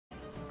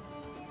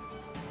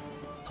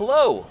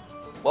Hello!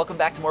 Welcome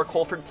back to more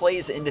Coleford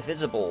Plays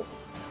Indivisible.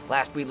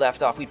 Last we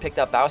left off, we picked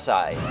up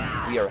Bausai.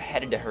 We are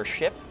headed to her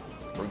ship.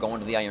 We're going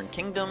to the Iron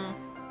Kingdom.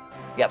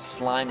 We got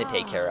slime to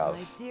take care of.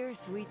 My dear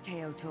sweet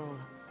Teotl.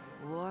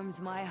 Warms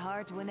my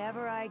heart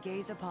whenever I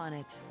gaze upon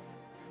it.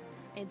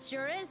 It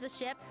sure is the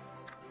ship.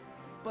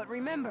 But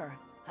remember,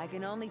 I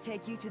can only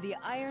take you to the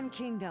Iron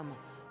Kingdom.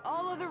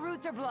 All other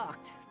routes are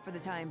blocked, for the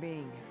time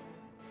being.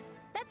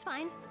 That's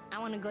fine. I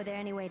want to go there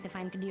anyway to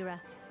find Kadira.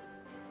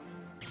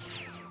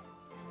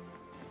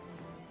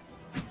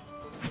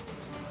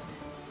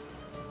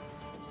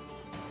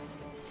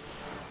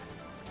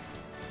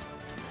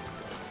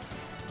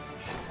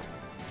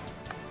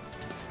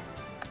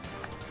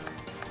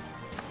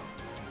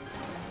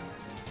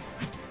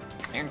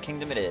 Iron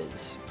Kingdom it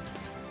is.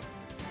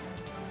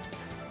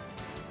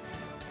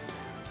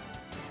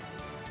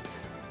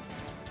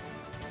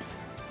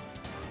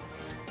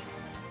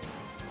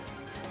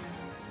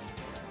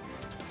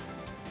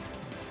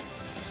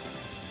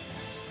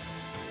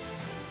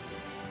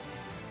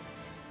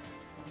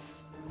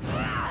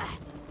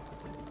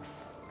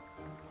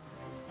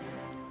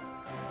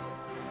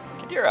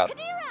 Kadira!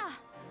 Kadira!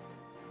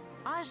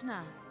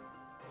 Ajna!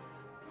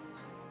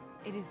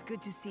 It is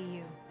good to see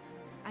you.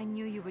 I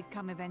knew you would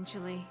come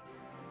eventually.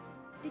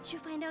 Did you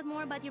find out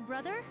more about your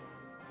brother?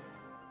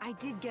 I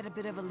did get a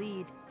bit of a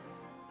lead,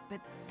 but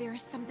there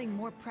is something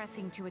more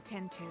pressing to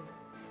attend to.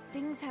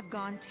 Things have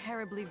gone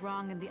terribly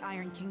wrong in the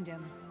Iron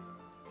Kingdom.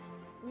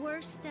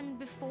 Worse than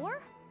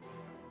before?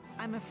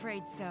 I'm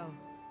afraid so.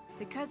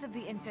 Because of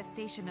the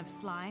infestation of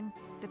slime,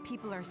 the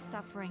people are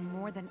suffering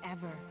more than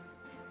ever.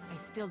 I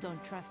still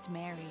don't trust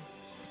Mary,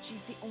 but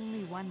she's the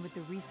only one with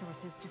the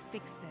resources to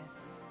fix this.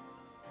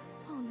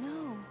 Oh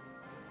no.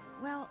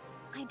 Well,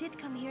 I did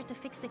come here to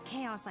fix the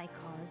chaos I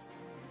caused.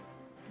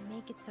 And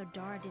make it so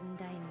Dara didn't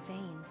die in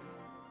vain.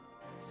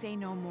 Say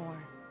no more.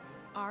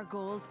 Our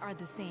goals are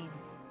the same.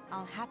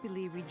 I'll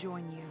happily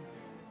rejoin you.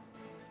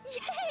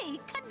 Yay!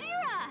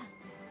 Kadira!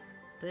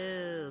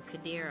 Boo,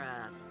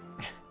 Kadira.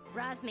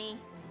 Razmi.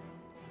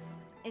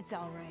 It's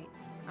all right.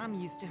 I'm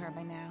used to her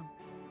by now.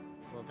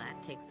 Well,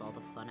 that takes all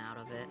the fun out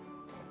of it.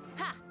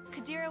 Ha!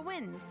 Kadira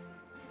wins!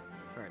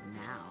 For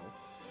now.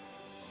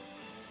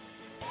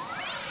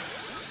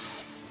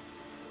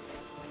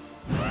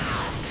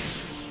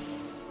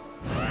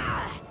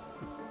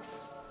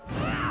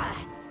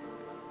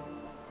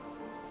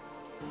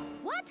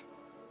 What?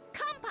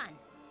 Kampan!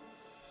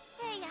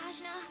 Hey,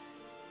 Ajna.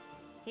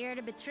 Here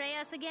to betray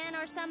us again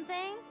or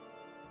something?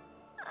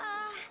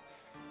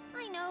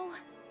 I know.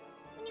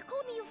 When you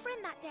called me your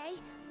friend that day,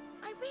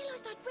 I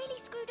realized I'd really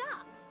screwed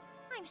up.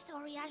 I'm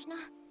sorry, Ajna.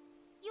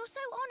 You're so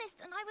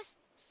honest, and I was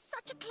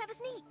such a clever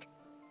sneak.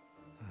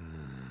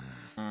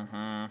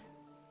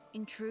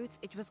 In truth,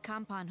 it was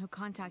Kampan who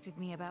contacted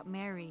me about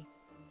Mary.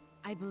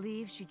 I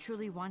believe she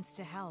truly wants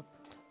to help.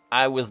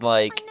 I was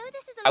like, I know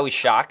this is I was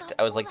shocked. stuff,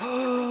 I was all like, that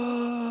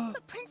stuff,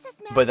 but Princess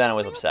Mary's but then I in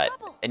was real upset.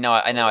 trouble. And now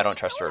I She don't needs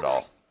trust her at of all.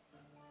 us.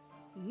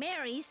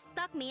 Mary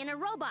stuck me in a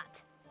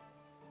robot.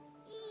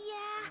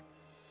 Yeah.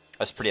 I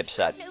was pretty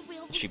upset. No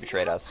real She reason to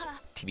betrayed help us. her.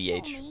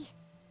 TBH. Or me.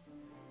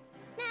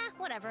 Nah,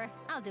 whatever.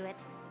 I'll do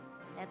it.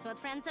 That's what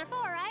friends are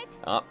for, right?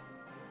 Oh.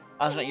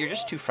 Asna, you're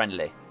just too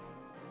friendly.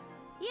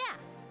 Yeah.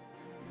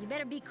 You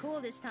better be cool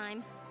this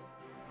time.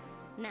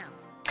 Now,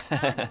 how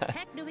the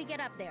heck do we get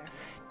up there?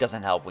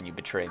 Doesn't help when you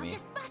betray I'll me.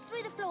 just bust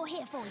through the floor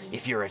here for you.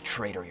 If you're a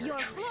traitor, you're Your a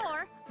traitor.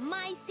 floor,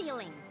 my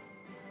ceiling.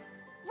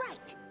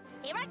 Right.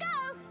 Here I go.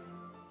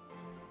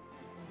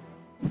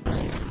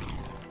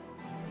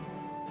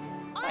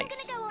 I'm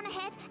Nice. gonna go on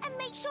ahead and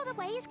make sure the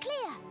way is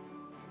clear.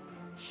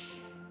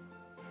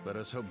 Let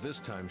us hope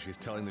this time she's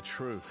telling the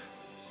truth.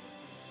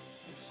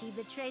 If she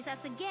betrays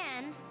us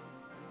again,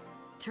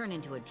 Turn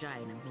into a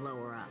giant and blow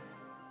her up.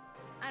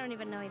 I don't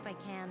even know if I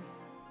can.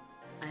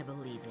 I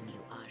believe in you,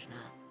 Ajna.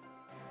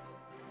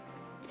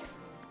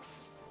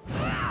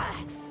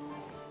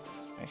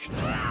 Actually,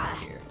 over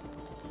here.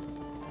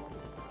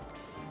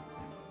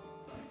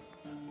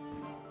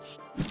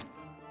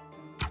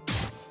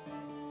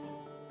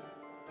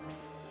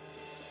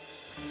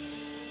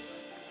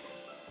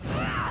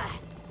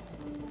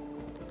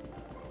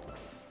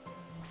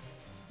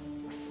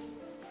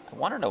 I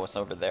want to know what's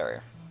over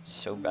there.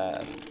 So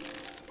bad.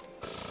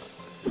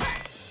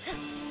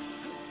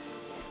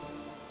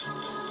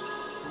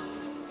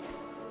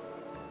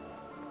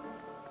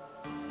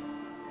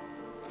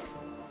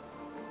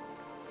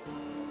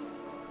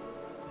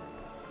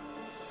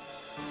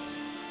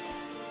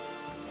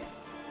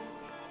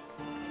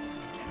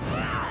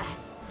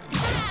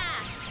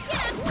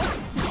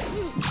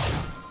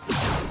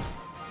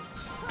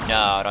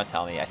 No, don't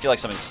tell me. I feel like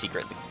something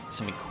secret,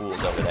 something cool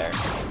is over there.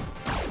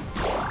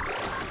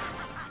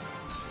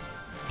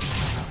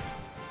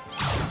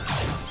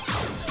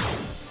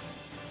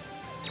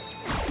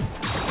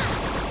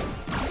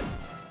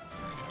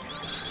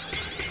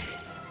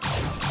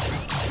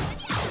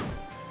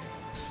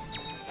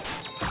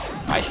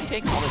 Why is she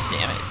taking all this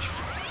damage?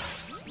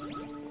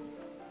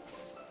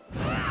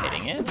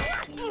 Hitting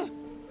it?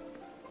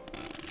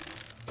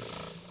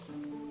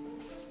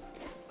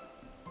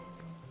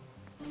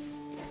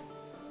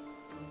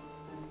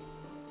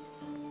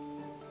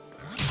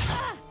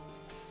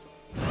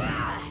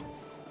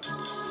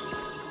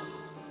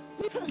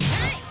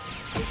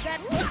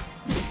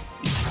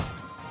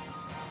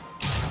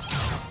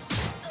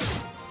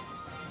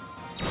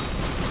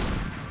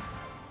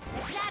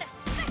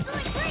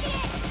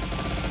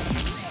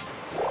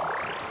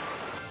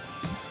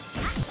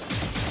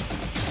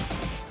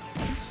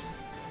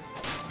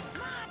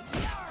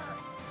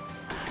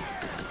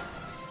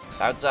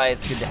 Outside,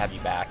 it's good to have you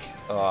back.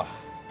 Ugh.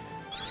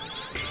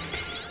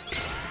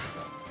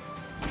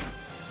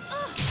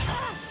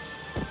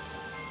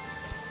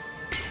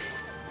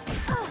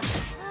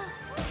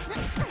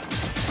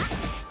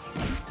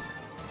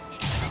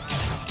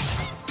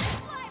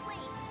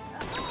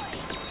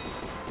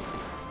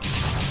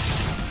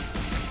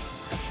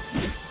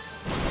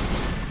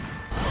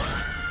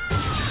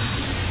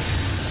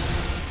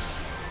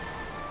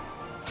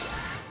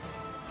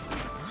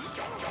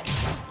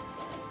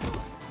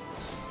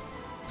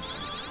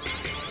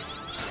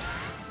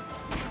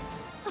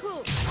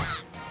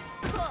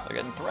 They're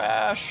getting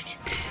thrashed.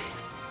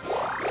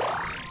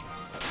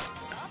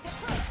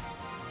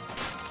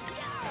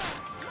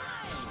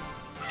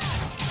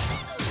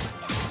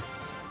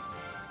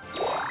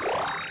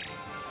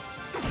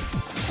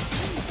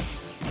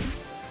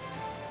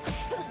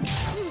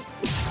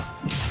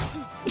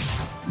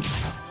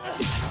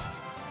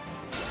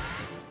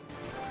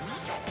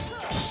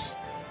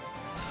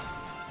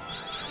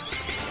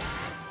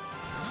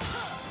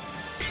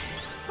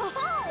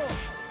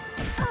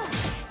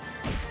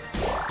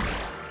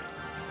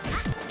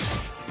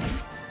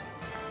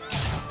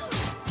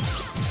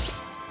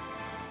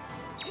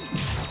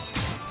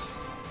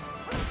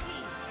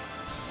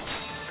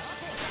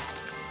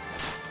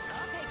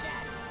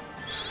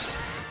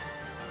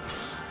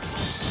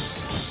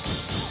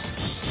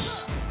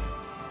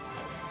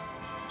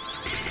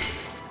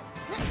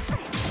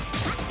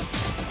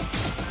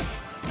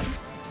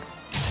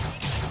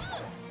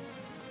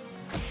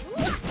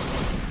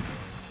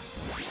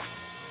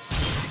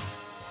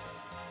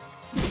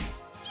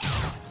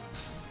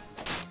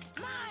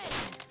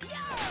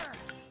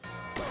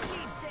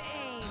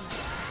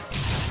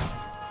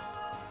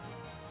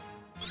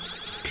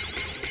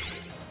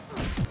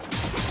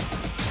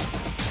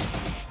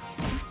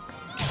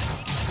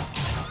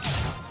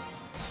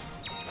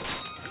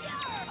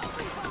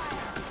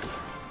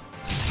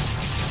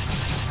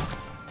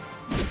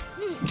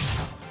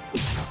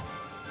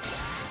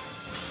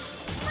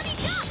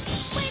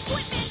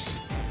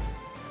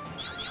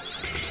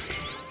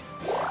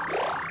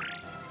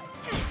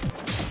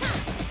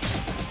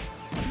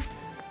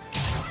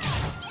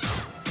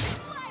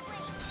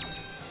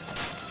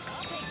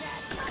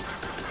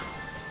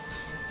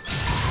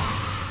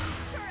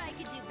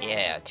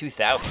 Yeah,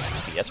 2,000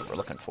 XP, that's what we're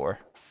looking for.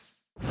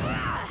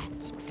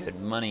 Some good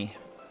money.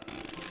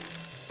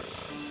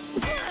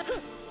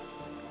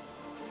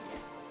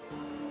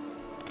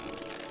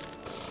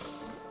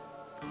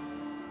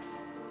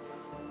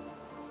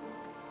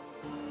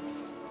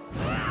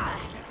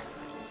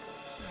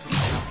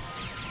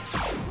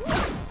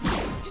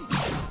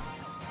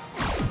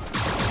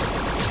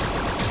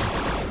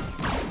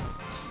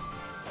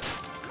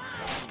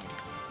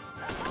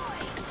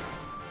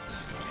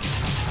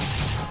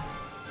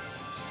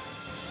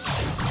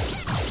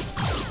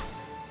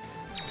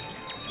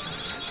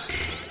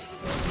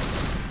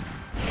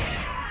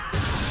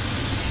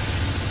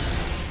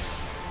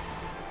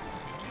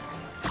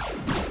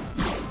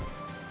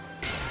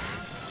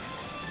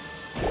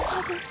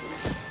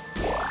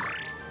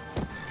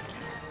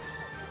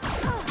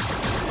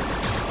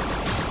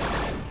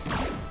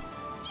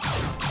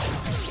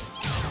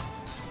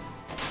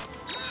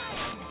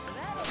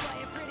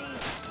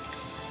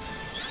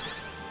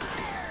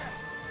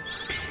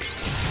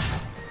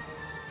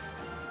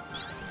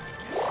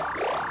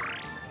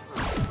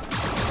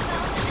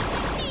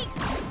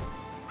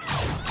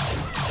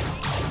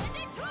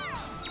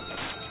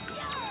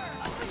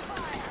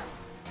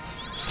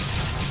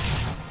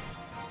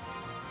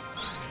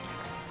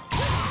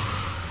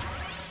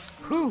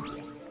 Whew.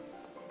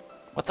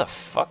 What the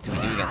fuck do we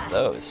do against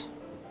those?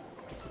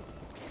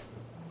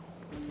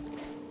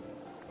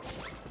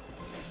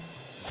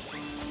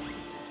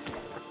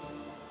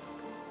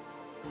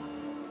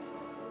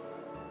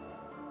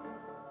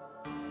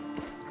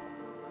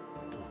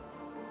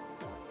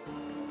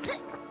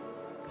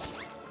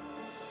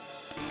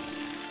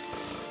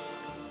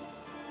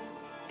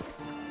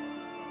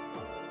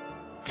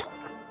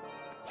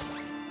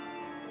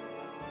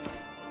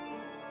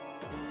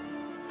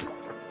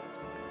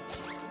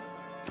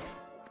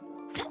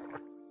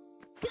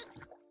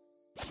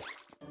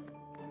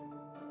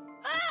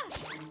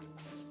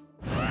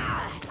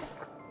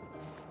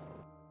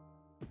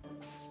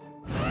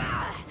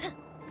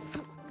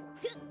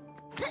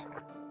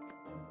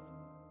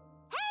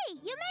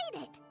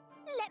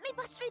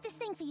 Through this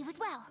thing for you as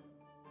well.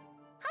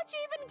 How'd you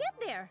even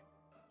get there?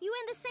 You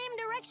went the same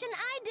direction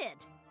I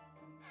did.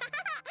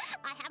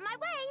 I have my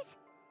ways.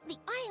 The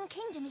Iron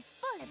Kingdom is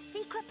full of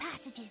secret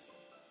passages.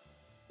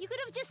 You could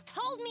have just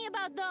told me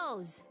about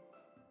those.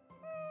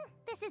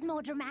 This is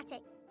more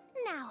dramatic.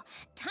 Now,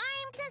 time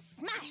to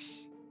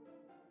smash.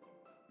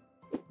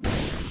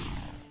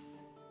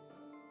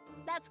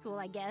 That's cool,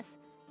 I guess.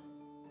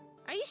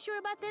 Are you sure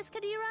about this,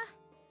 Kadira?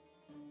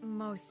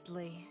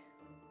 Mostly.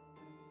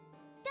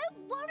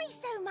 Don't worry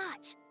so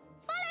much.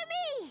 Follow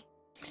me.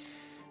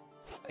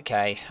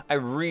 Okay, I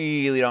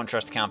really don't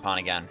trust Count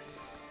again.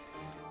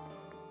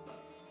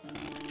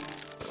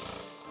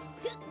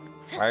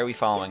 Why are we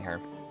following her?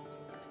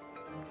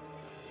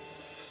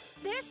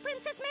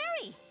 Princess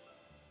Mary.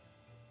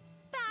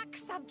 Back,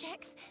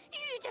 subjects.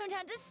 You don't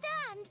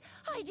understand.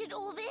 I did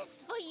all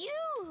this for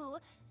you.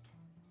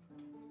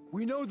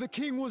 We know the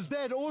king was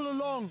dead all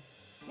along.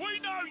 We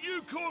know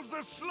you caused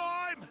the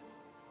slime!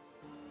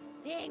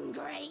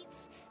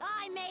 Ingrates!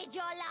 I made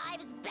your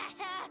lives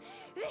better!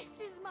 This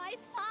is my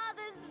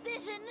father's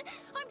vision!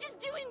 I'm just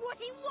doing what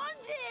he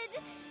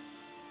wanted!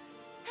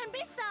 And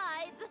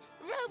besides,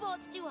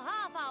 robots do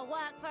half our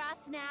work for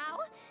us now.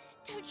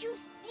 Don't you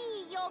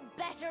see you're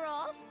better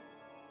off?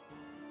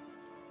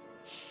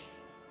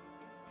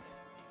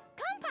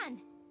 Compan!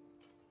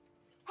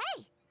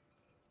 Hey!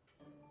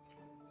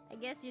 I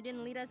guess you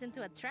didn't lead us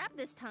into a trap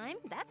this time.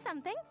 That's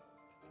something.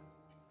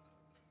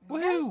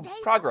 Those Woohoo! days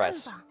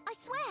Progress. are over. I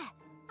swear.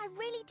 I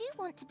really do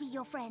want to be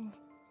your friend.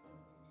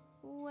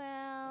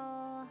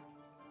 Well...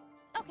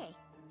 Okay.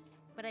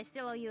 But I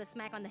still owe you a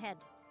smack on the head.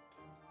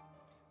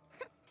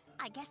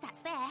 I guess that's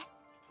fair.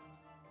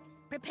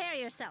 Prepare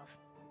yourself.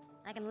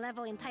 I can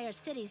level entire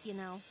cities, you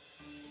know.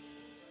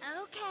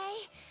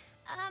 Okay.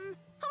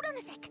 Hold on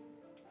a sec.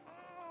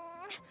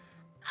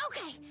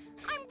 Okay,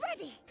 I'm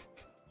ready.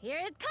 Here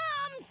it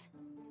comes.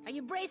 Are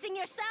you bracing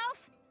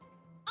yourself?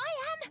 I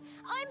am.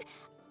 I'm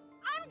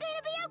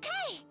gonna be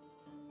okay.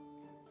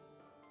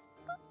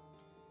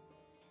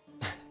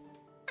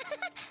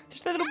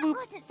 Just a little That boop.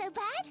 wasn't so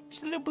bad.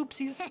 Just a little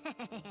boopsies.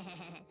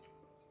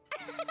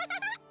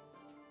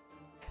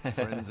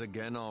 Friends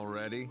again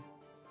already?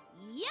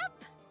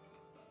 Yep.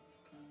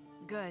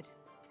 Good.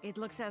 It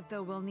looks as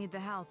though we'll need the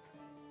help.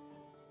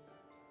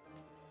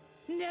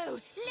 No,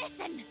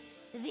 listen.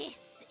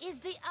 This is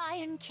the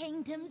Iron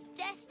Kingdom's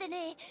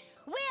destiny.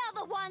 We are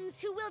the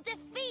ones who will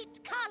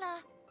defeat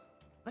Color.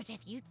 But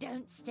if you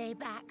don't stay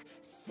back,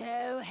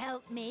 so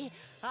help me,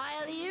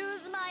 I'll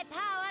use my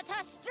power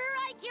to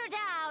strike you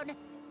down.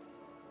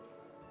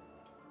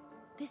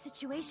 This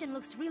situation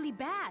looks really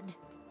bad.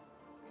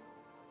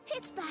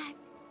 It's bad.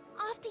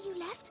 After you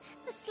left,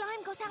 the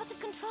slime got out of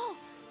control.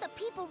 The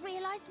people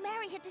realized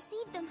Mary had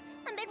deceived them,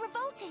 and they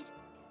revolted.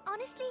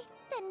 Honestly,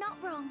 they're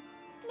not wrong.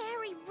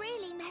 Mary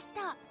really messed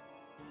up.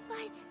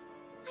 But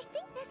I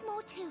think there's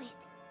more to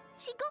it.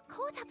 She got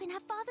caught up in her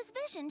father's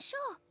vision,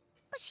 sure.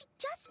 But she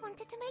just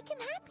wanted to make him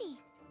happy.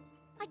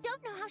 I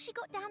don't know how she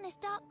got down this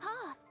dark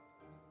path.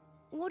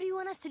 What do you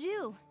want us to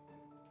do?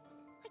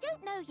 I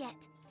don't know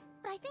yet.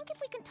 But I think if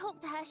we can talk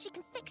to her, she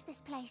can fix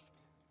this place.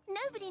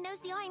 Nobody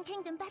knows the Iron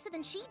Kingdom better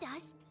than she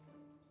does.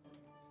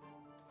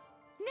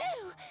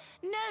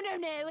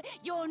 No,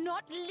 you're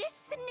not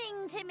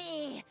listening to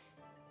me.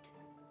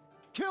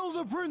 Kill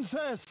the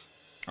princess!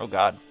 Oh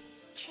god.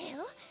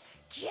 Kill?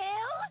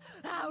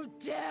 How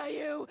dare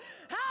you?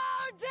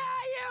 How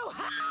dare you?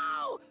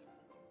 How?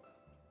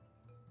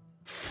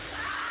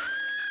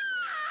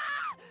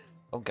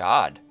 Oh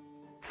god.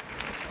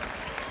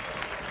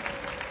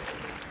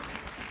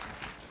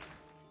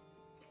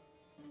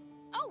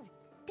 Oh,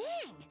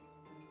 dang.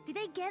 Did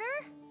they get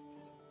her?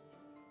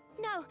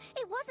 No,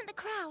 it wasn't the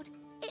crowd.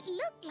 It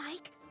looked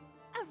like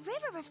a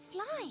river of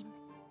slime.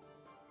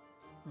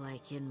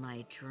 Like in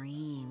my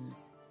dreams.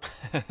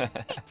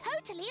 It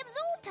totally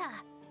absorbed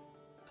her.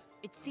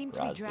 It seemed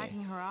to be Rosby.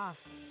 dragging her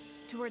off.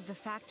 Toward the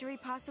factory,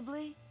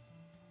 possibly?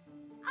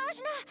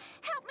 Ajna,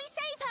 help me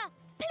save her,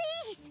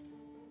 please.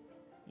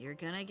 You're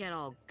gonna get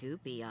all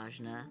goopy,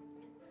 Ajna.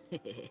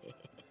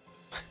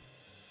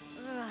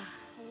 Ugh,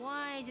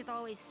 why is it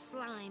always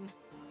slime?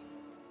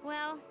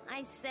 Well,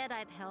 I said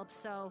I'd help,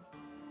 so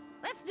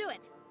let's do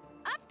it.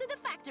 Up to the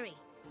factory.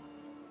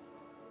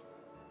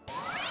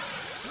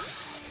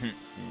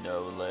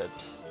 No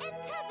lips.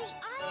 Enter the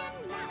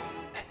Iron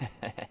Mouse.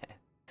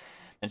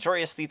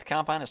 Notorious Thief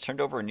Compound has turned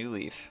over a new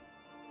leaf.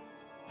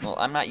 Well,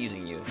 I'm not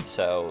using you,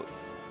 so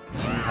you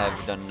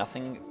have done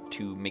nothing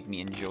to make me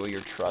enjoy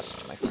your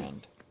trust, my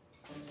friend.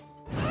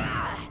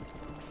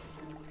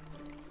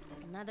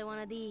 Another one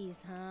of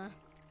these, huh?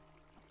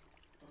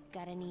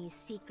 Got any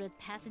secret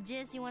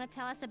passages you want to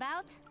tell us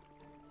about?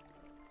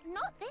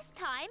 Not this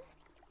time.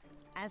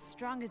 As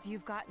strong as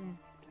you've gotten,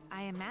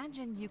 I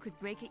imagine you could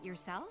break it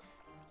yourself?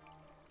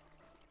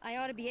 I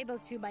ought to be able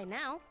to by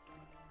now.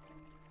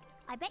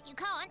 I bet you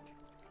can't.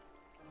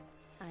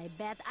 I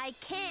bet I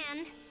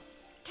can.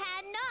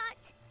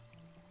 Cannot.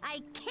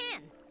 I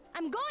can.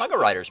 I'm going Naga to.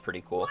 Rider's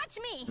pretty cool. Watch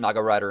me.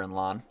 Naga Rider and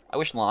Lon. I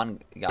wish Lon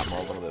got more,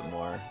 a little bit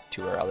more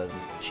to her, other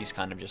than she's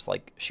kind of just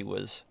like she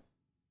was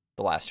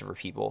the last of her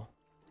people.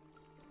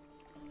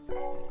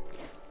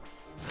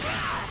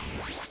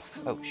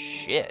 Oh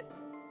shit.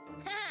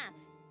 Ha!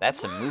 That's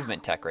some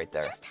movement tech right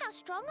there. Just how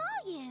strong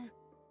are you?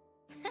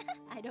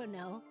 I don't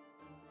know.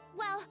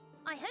 Well,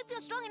 I hope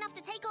you're strong enough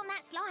to take on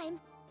that slime.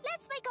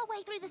 Let's make our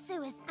way through the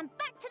sewers and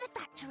back to the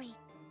factory.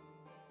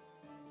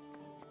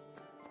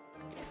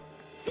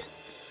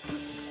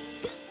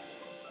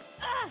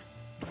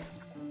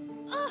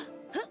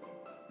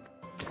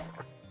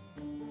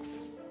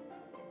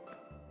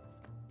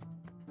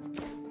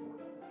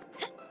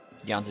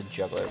 Yon's a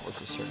juggler, it works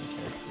with certain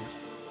characters.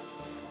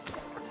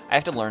 I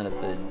have to learn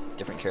that the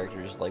different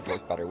characters like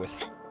work better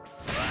with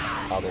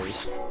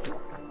others.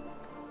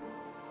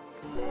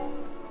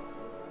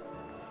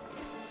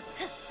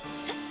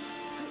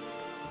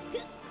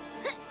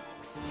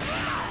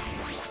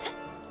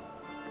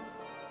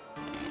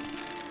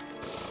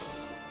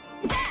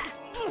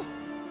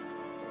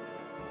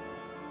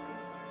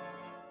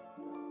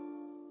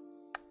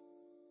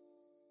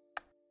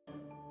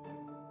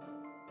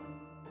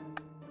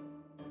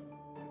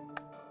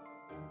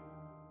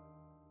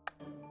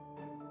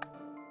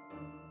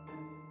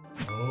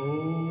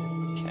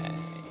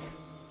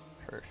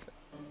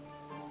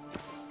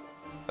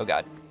 Oh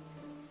god.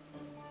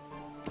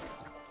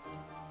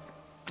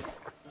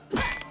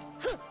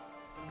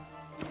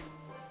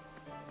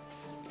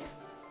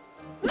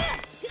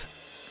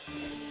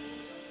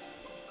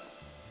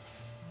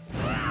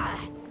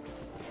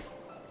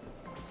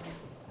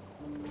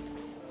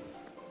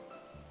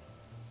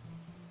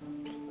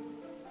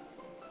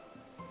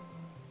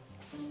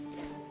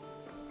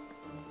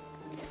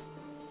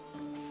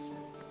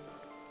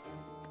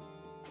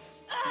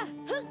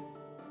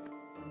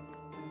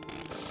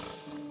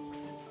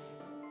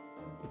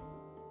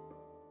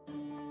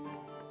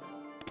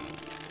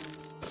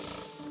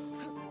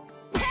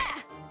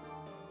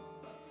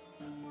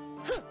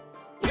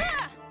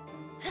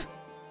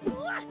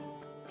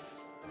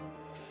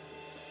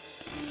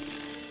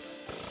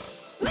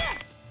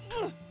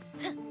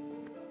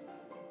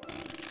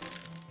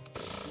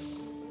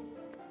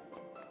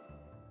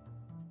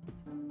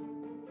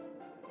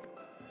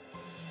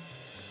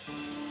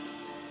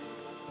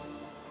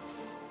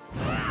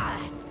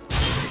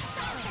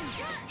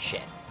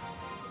 Shit.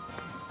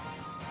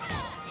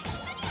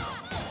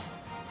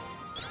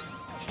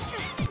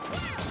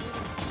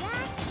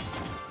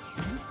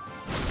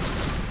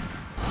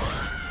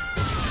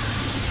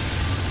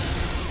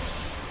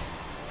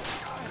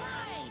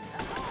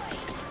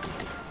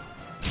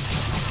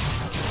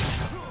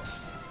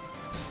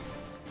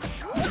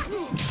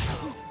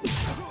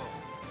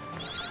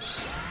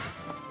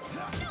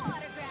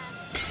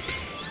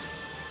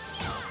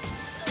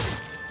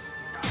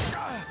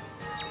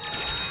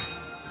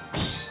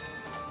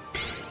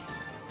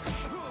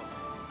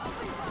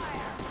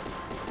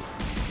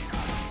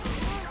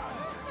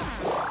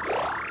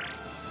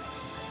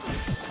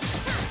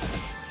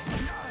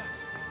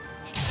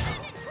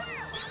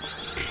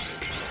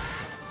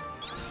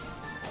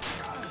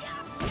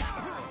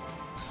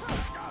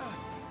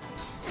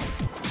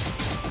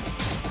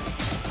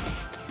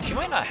 She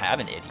might not have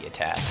an idiot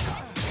attack.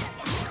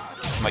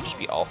 It might just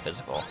be all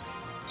physical.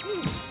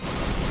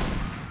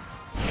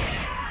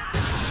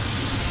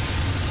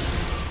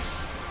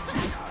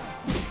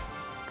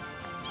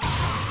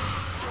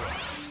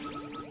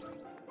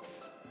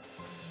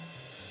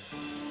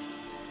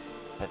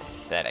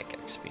 Pathetic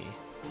XP.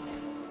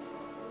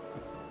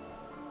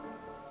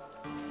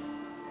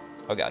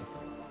 Oh god.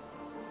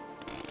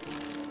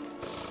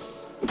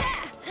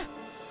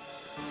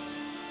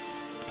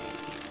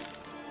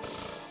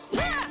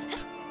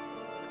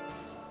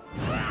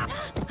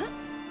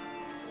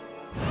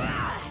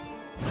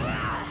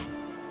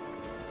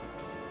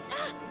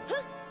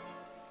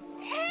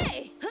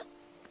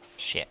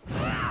 Shit.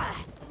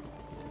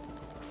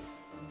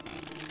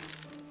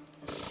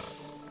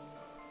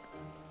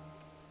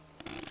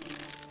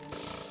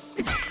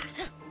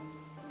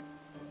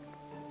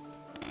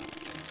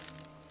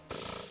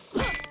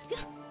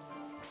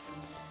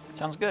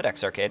 Sounds good,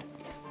 X-Arcade.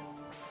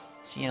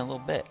 See you in a little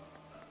bit.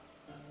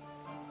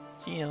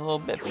 See you in a little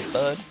bit,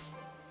 bud.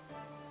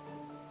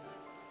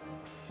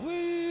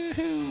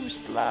 Woohoo!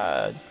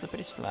 Slide,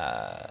 slippity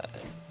slide.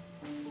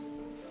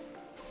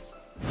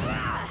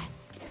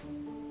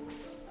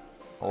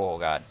 Oh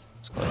god,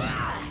 it's close.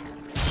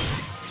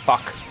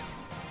 Fuck.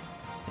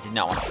 I did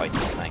not want to fight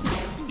this thing.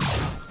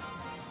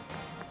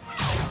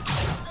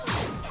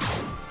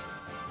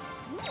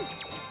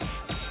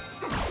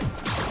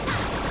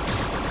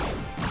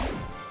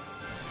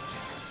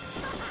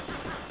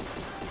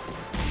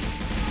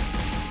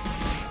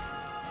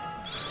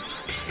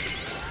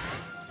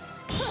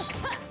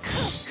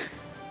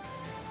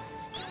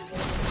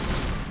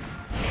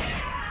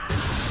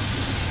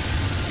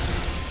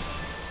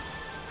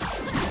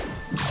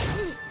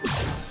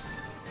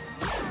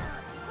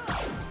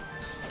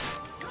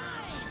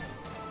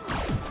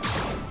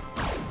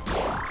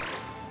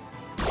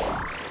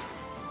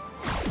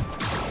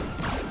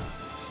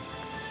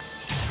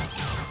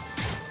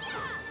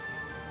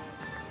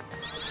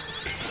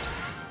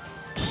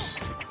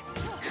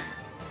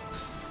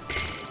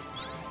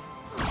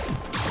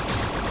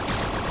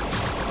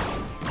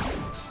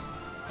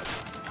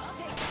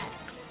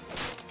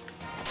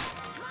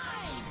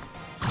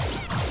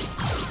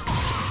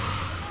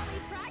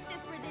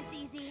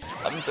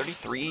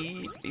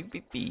 .33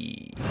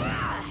 BBB.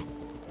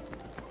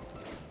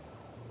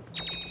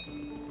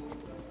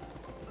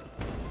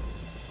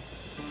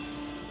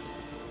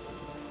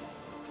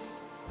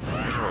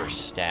 Here's where her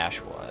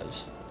stash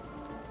was.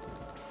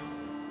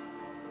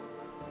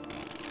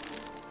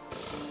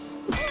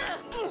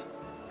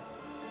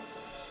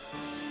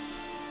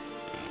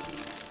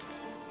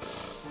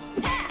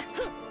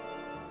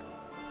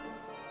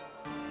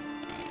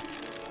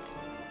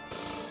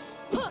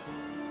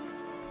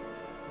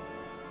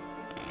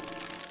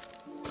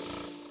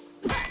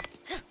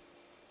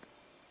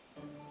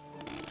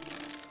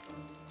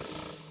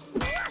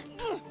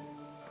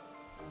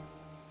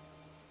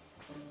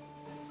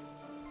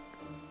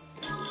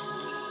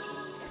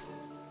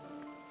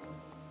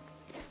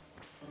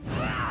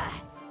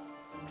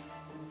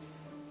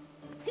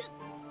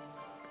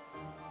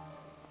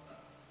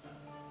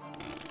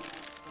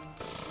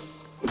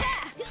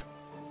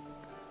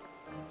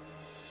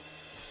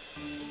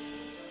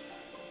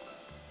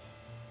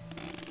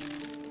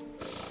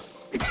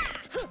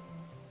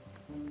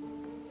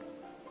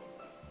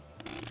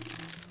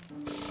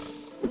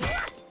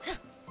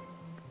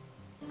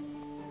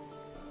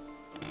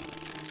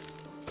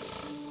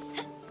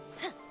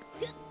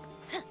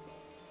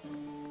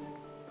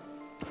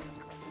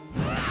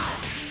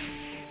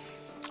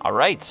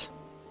 Alright.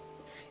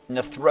 In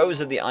the throes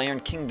of the Iron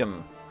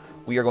Kingdom,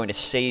 we are going to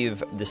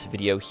save this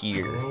video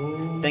here.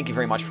 Thank you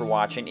very much for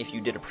watching. If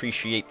you did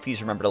appreciate,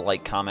 please remember to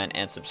like, comment,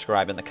 and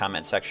subscribe in the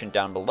comment section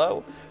down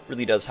below.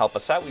 Really does help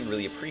us out. We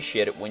really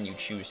appreciate it when you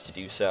choose to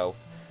do so.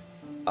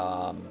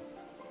 But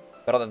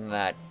other than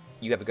that,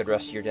 you have a good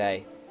rest of your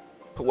day.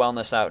 Put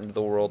wellness out into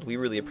the world. We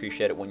really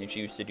appreciate it when you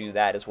choose to do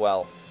that as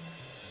well.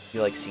 We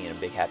like seeing a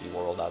big, happy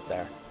world out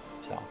there.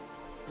 So,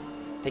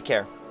 take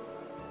care.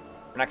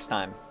 For next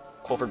time,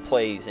 Coleford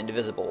plays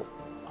Indivisible.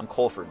 I'm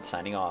Coleford,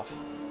 signing off.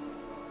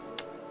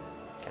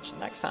 Catch you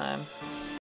next time.